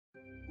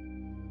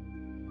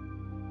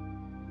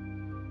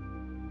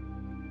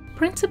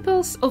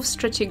Principles of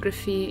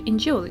Stratigraphy in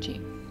Geology.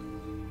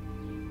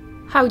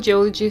 How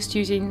geologists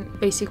using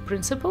basic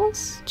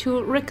principles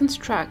to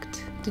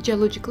reconstruct the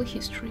geological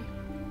history.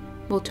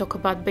 We'll talk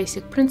about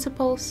basic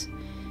principles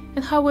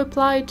and how we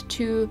apply it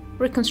to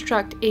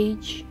reconstruct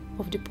age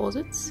of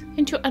deposits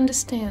and to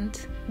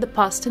understand the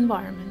past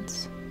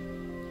environments.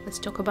 Let's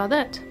talk about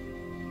that.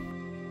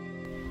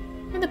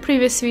 In the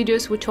previous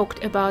videos we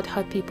talked about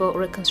how people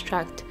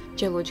reconstruct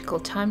geological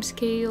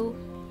timescale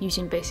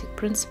using basic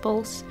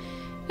principles,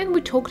 and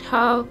we talked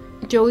how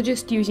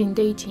geologists using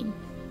dating.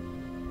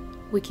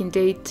 We can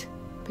date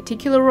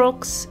particular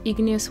rocks,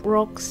 igneous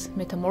rocks,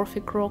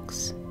 metamorphic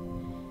rocks,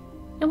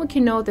 and we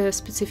can know the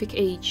specific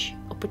age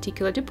of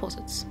particular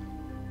deposits.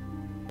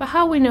 But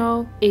how we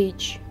know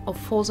age of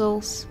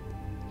fossils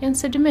and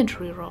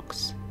sedimentary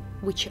rocks,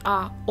 which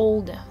are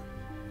older?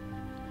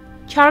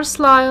 Charles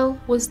Lyell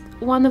was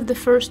one of the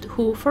first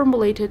who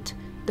formulated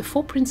the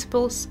 4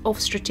 principles of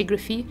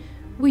stratigraphy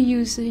we're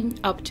using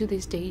up to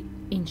this day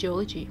in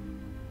geology.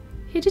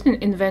 He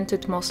didn't invent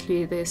it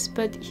mostly this,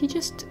 but he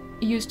just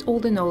used all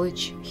the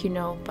knowledge he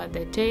knew by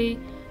that day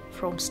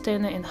from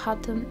Stena and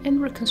Hutton and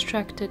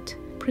reconstructed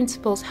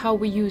principles how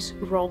we use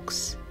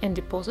rocks and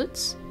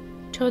deposits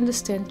to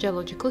understand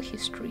geological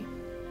history.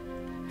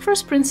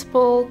 First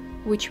principle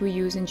which we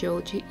use in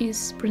geology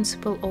is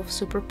principle of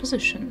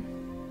superposition.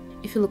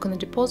 If you look on the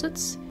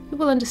deposits, you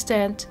will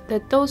understand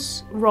that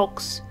those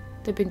rocks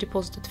that have been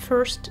deposited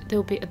first,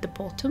 they'll be at the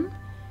bottom,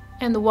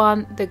 and the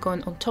one that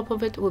going on top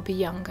of it will be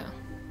younger.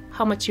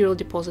 How material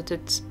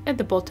deposited at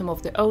the bottom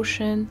of the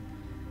ocean,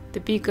 the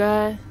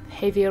bigger,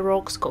 heavier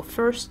rocks go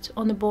first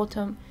on the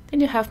bottom,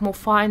 then you have more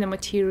finer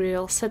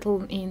material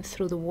settling in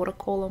through the water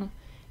column,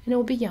 and it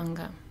will be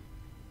younger.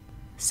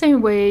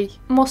 Same way,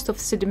 most of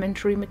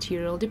sedimentary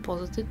material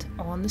deposited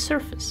on the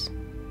surface.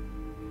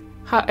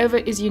 However,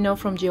 as you know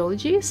from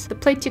geology, the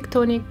plate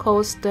tectonic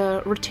caused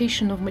the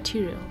rotation of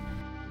material.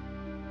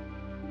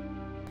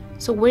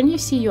 So when you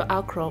see your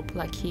outcrop,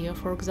 like here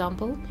for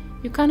example,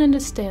 you can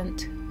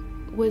understand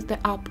where's the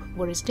up,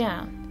 where is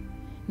down.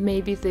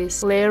 Maybe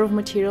this layer of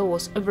material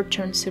was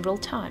overturned several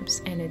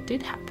times, and it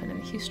did happen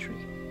in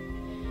history.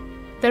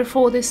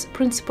 Therefore, this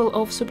principle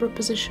of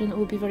superposition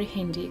will be very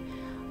handy.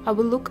 I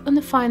will look on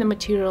the finer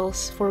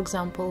materials, for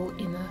example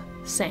in the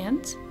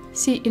sand,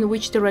 see in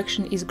which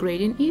direction is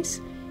gradient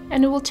is,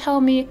 and it will tell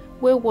me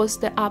where was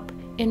the up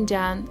and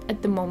down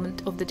at the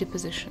moment of the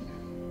deposition.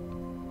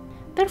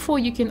 Therefore,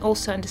 you can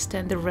also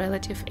understand the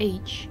relative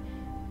age.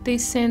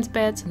 These sand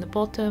beds on the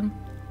bottom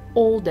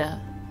older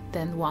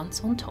than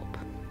ones on top.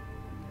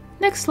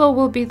 Next law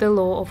will be the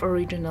law of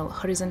original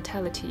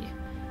horizontality.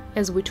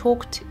 As we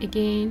talked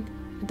again,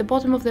 at the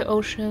bottom of the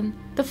ocean,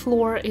 the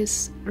floor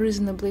is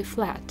reasonably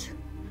flat,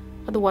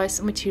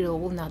 otherwise material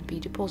will not be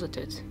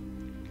deposited.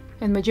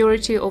 And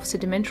majority of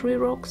sedimentary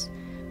rocks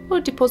were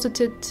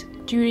deposited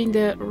during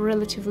the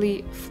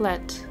relatively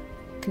flat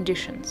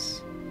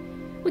conditions.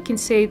 We can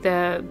say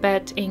the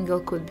bed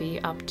angle could be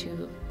up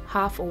to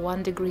 1/2 or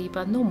 1 degree,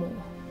 but no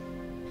more.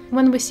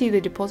 When we see the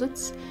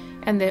deposits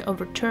and they're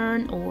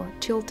overturned or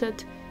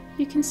tilted,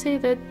 you can say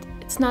that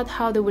it's not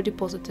how they were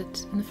deposited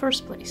in the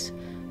first place,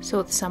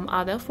 so some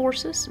other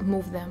forces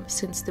moved them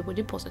since they were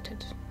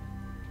deposited.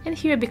 And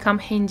here become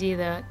handy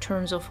the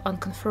terms of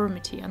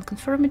unconformity.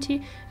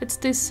 Unconformity, it's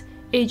this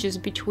ages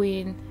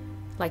between,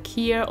 like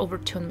here,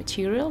 overturned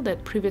material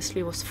that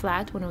previously was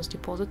flat when it was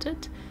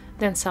deposited,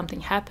 then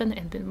something happened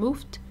and been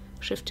moved,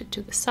 shifted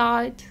to the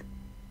side,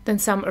 then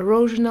some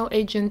erosional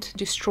agent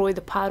destroyed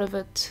the part of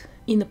it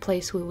in a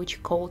place which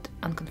we called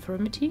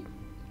unconformity,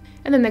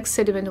 and the next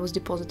sediment was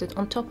deposited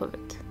on top of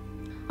it.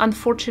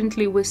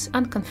 Unfortunately, with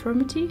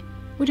unconformity,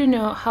 we don't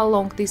know how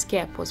long this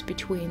gap was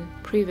between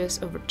previous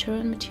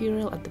overturned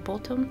material at the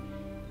bottom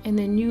and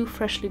the new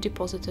freshly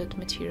deposited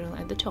material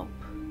at the top.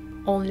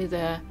 Only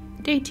the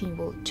dating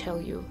will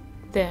tell you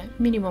the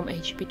minimum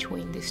age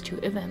between these two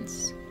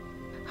events.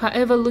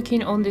 However,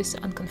 looking on this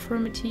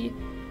unconformity,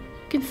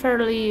 you can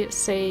fairly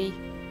say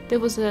there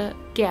was a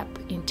gap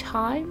in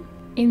time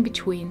in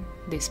between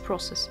these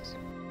processes.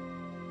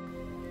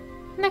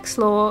 Next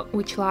law,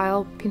 which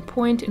Lyell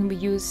pinpoint and we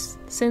use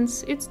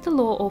since it's the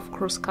law of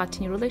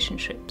cross-cutting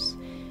relationships,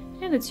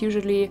 and it's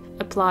usually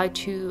applied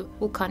to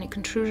volcanic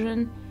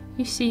intrusion.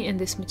 You see in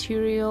this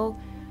material,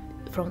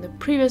 from the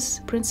previous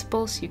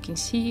principles, you can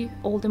see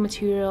all the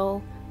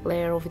material,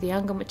 layer of the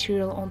younger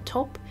material on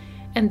top,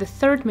 and the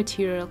third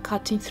material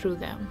cutting through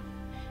them.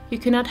 You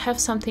cannot have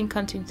something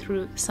cutting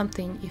through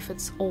something if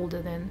it's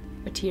older than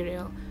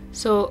material.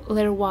 So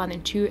layer 1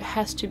 and 2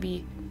 has to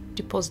be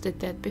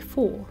deposited that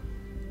before.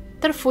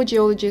 Therefore,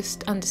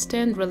 geologists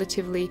understand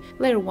relatively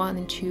layer 1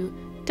 and 2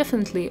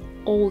 definitely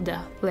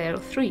older layer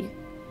 3.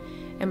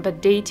 And by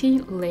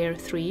dating layer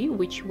 3,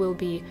 which will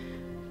be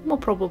more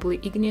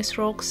probably igneous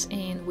rocks,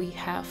 and we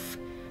have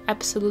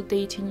absolute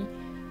dating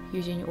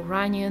using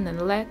uranium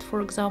and lead,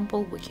 for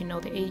example, we can know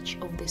the age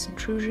of this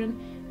intrusion.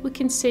 We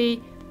can say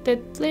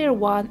that layer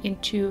 1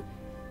 and 2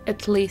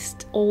 at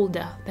least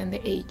older than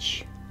the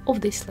age of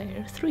this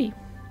layer 3.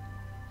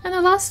 And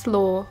the last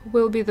law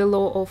will be the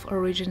law of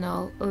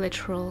original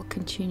lateral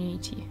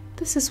continuity.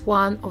 This is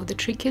one of the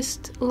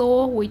trickiest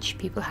law which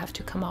people have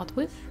to come out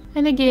with.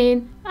 And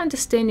again,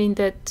 understanding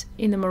that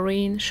in a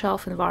marine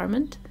shelf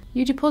environment,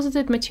 you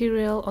deposited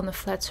material on a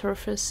flat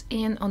surface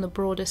and on a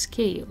broader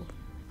scale.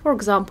 For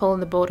example, on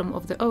the bottom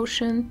of the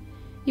ocean,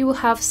 you will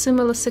have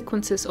similar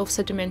sequences of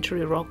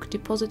sedimentary rock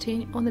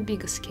depositing on a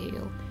bigger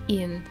scale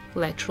in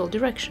lateral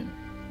direction.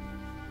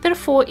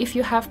 Therefore, if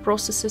you have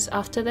processes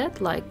after that,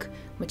 like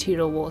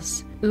material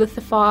was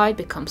lithified,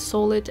 become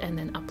solid, and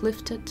then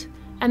uplifted,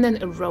 and then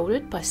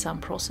eroded by some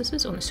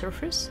processes on the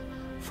surface,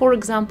 for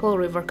example,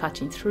 river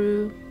cutting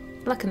through,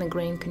 like in a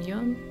Grand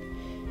Canyon,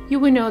 you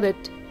will know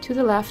that to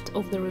the left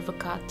of the river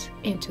cut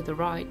and to the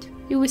right,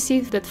 you will see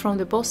that from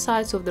the both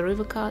sides of the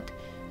river cut,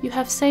 you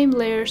have same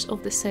layers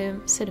of the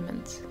same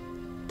sediments.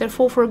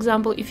 Therefore, for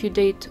example, if you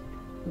date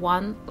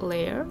one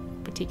layer,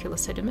 particular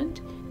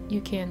sediment, you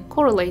can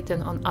correlate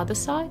and on other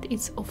side,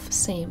 it's of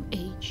same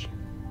age.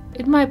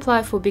 It might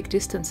apply for big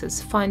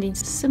distances. Finding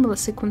similar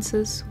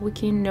sequences, we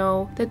can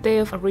know that they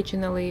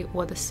originally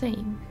were the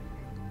same.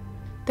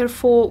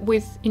 Therefore,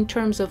 in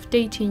terms of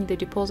dating the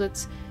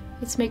deposits,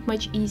 it's make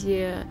much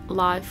easier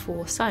life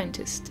for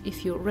scientists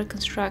if you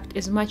reconstruct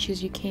as much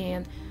as you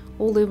can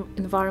all the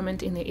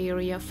environment in the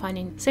area,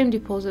 finding same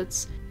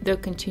deposits, their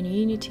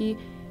continuity,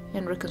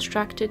 and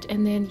reconstruct it,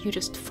 and then you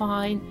just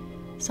find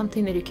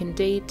something that you can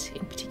date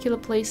in particular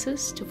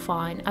places to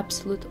find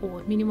absolute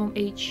or minimum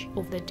age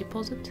of that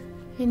deposit,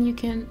 and you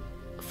can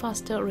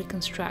faster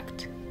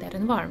reconstruct that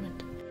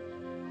environment.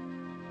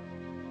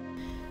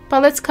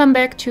 But let's come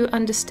back to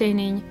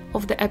understanding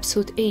of the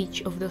absolute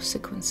age of those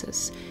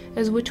sequences.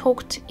 As we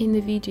talked in the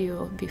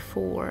video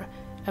before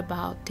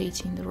about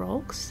dating the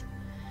rocks,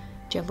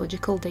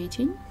 geological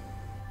dating,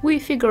 we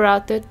figure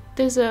out that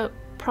there's a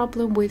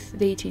problem with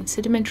dating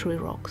sedimentary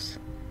rocks.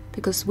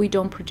 Because we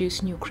don't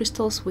produce new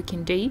crystals we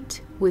can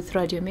date with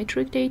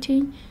radiometric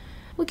dating,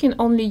 we can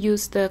only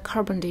use the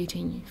carbon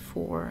dating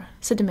for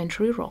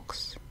sedimentary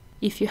rocks,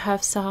 if you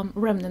have some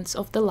remnants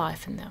of the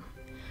life in them.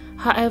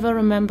 However,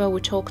 remember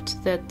we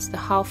talked that the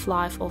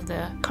half-life of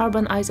the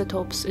carbon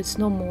isotopes is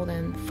no more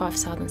than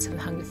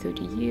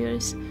 5,730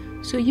 years,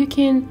 so you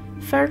can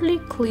fairly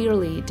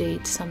clearly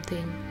date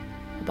something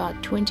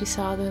about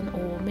 20,000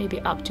 or maybe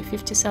up to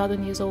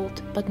 50,000 years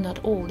old, but not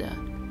older.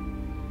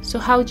 So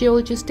how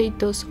geologists date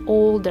those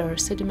older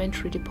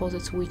sedimentary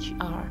deposits which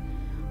are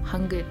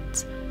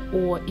hundreds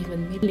or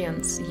even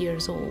millions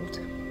years old?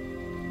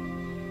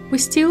 We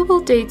still will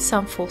date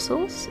some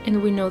fossils,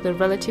 and we know the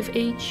relative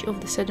age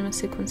of the sediment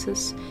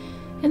sequences,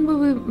 and we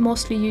will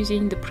mostly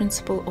using the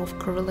principle of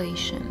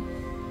correlation.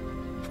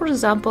 For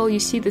example, you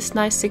see this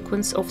nice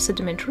sequence of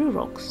sedimentary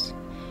rocks,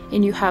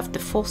 and you have the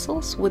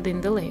fossils within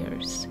the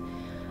layers.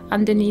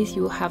 Underneath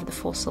you will have the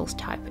fossils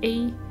type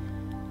A.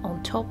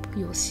 On top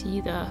you will see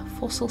the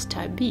fossils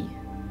type B.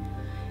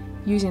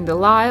 Using the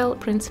Lyell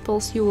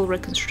principles, you will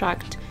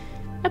reconstruct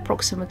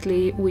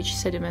approximately which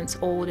sediments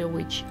older,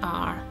 which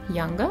are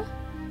younger.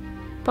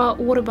 But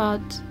what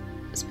about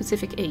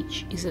specific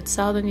age? Is it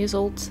 1,000 years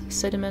old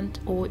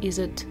sediment, or is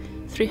it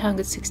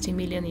 360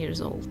 million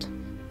years old?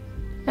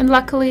 And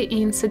luckily,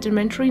 in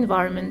sedimentary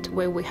environment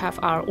where we have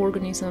our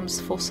organisms,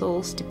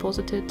 fossils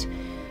deposited,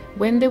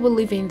 when they were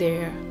living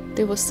there,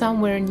 they were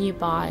somewhere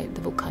nearby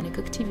the volcanic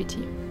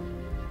activity.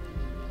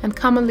 And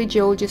commonly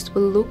geologists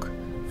will look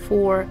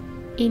for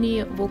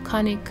any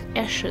volcanic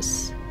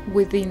ashes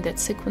within that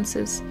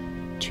sequences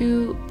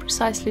to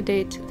precisely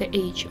date the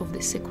age of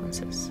the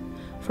sequences.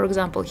 For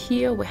example,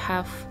 here we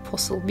have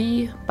fossil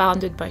B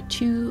bounded by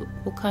two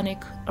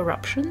volcanic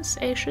eruptions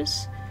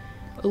ashes,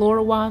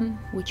 lower one,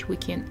 which we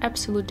can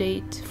absolute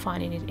date,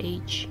 finding its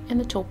age, and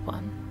the top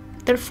one.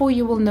 Therefore,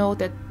 you will know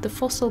that the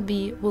fossil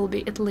B will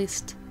be at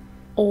least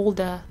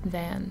older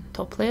than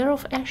top layer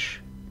of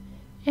ash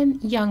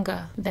and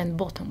younger than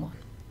bottom one.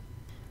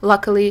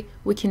 Luckily,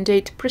 we can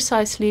date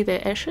precisely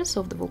the ashes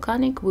of the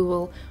volcanic. We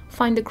will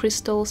find the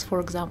crystals, for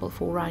example,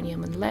 for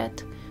uranium and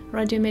lead,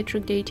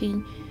 radiometric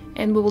dating,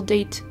 and we will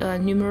date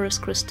numerous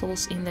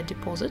crystals in the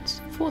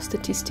deposits for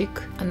statistic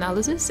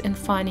analysis and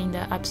finding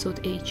the absolute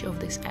age of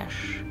this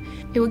ash.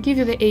 It will give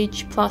you the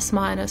age plus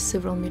minus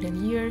several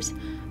million years.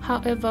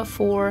 However,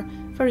 for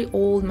very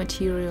old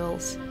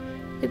materials,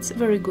 it's a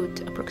very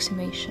good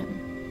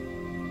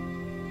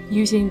approximation.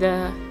 Using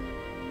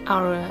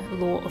our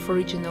law of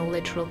original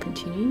lateral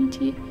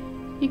continuity,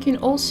 you can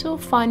also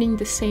finding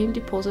the same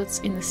deposits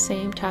in the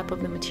same type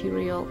of the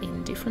material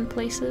in different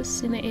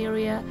places in the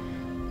area,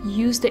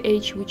 use the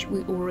age which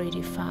we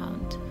already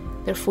found.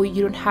 Therefore,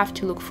 you don't have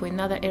to look for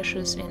another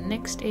ashes in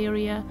next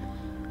area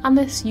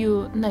unless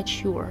you're not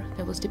sure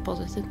that was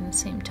deposited in the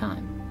same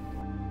time.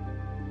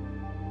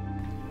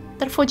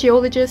 Therefore,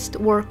 geologists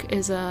work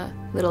as a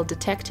little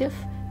detective.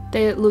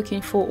 They're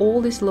looking for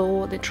all this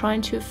law. They're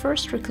trying to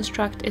first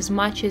reconstruct as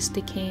much as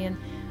they can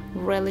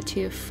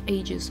relative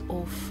ages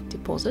of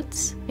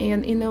deposits.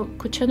 And in the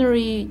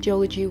quaternary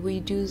geology, we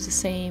do the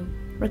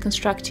same,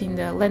 reconstructing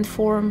the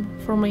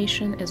landform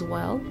formation as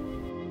well.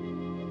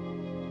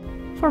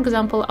 For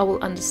example, I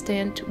will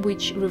understand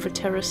which river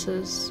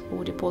terraces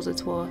or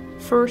deposits were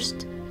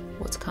first,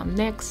 what's come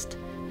next,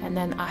 and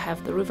then I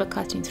have the river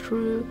cutting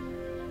through,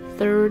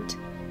 third,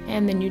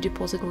 and the new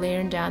deposit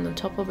layering down on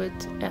top of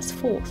it as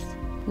fourth.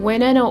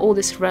 When I know all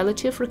this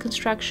relative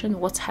reconstruction,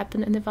 what's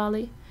happened in the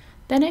valley,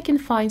 then I can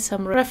find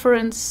some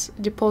reference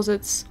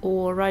deposits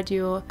or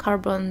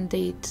radiocarbon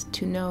date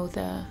to know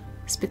the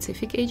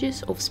specific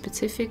ages of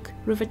specific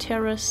river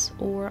terrace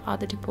or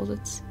other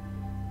deposits.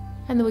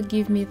 And it will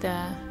give me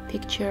the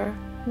picture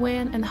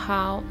when and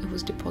how it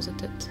was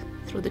deposited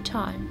through the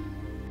time.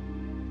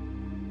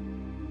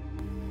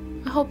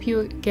 I hope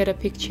you get a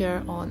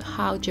picture on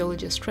how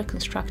geologists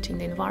reconstructing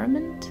the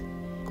environment,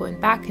 going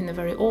back in the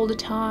very older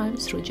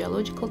times through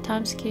geological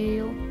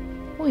timescale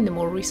or in the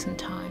more recent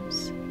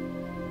times.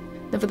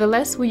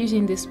 Nevertheless, we're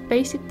using these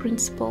basic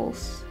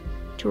principles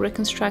to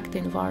reconstruct the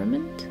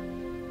environment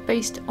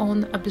based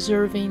on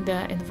observing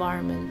the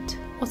environment,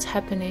 what's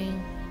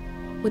happening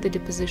with the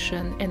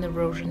deposition and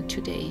erosion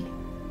today.